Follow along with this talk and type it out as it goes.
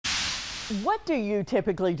What do you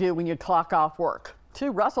typically do when you clock off work?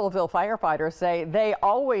 Two Russellville firefighters say they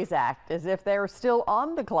always act as if they're still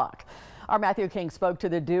on the clock. Our Matthew King spoke to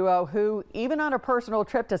the duo who, even on a personal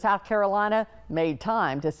trip to South Carolina, made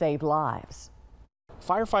time to save lives.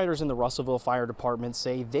 Firefighters in the Russellville Fire Department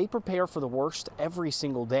say they prepare for the worst every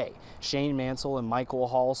single day. Shane Mansell and Michael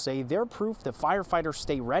Hall say they're proof that firefighters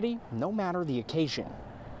stay ready no matter the occasion.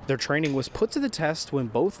 Their training was put to the test when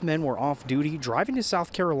both men were off duty driving to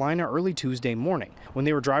South Carolina early Tuesday morning. When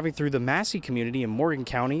they were driving through the Massey community in Morgan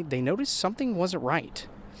County, they noticed something wasn't right.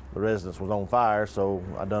 The residence was on fire, so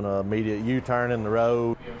I done an immediate U-turn in the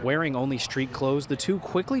road. Wearing only street clothes, the two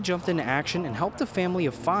quickly jumped into action and helped a family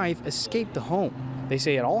of 5 escape the home. They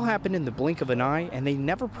say it all happened in the blink of an eye, and they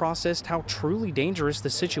never processed how truly dangerous the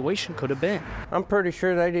situation could have been. I'm pretty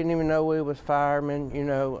sure they didn't even know we was firemen, you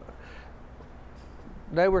know.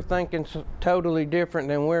 They were thinking totally different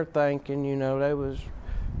than we're thinking, you know. They was,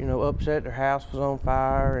 upset their house was on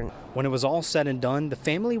fire. And when it was all said and done, the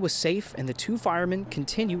family was safe and the two firemen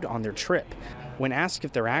continued on their trip. When asked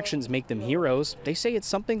if their actions make them heroes, they say it's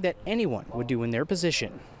something that anyone would do in their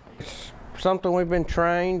position. It's something we've been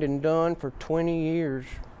trained and done for 20 years.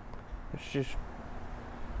 It's just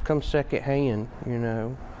come secondhand, you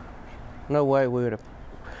know. No way we would have.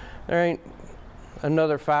 There ain't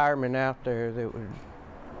another fireman out there that would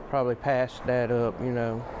probably pass that up, you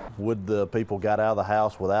know. Would the people got out of the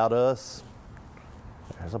house without us?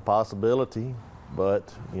 There's a possibility,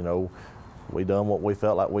 but, we done what we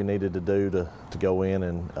felt like we needed to do to go in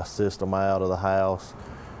and assist them out of the house.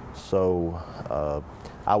 So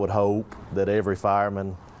I would hope that every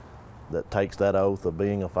fireman that takes that oath of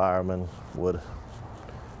being a fireman would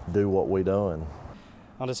do what we done.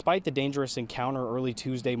 Now, despite the dangerous encounter early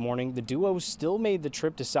Tuesday morning, the duo still made the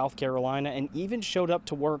trip to South Carolina and even showed up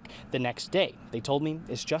to work the next day. They told me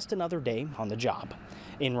it's just another day on the job.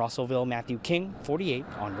 In Russellville, Matthew King, 48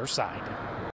 on your side.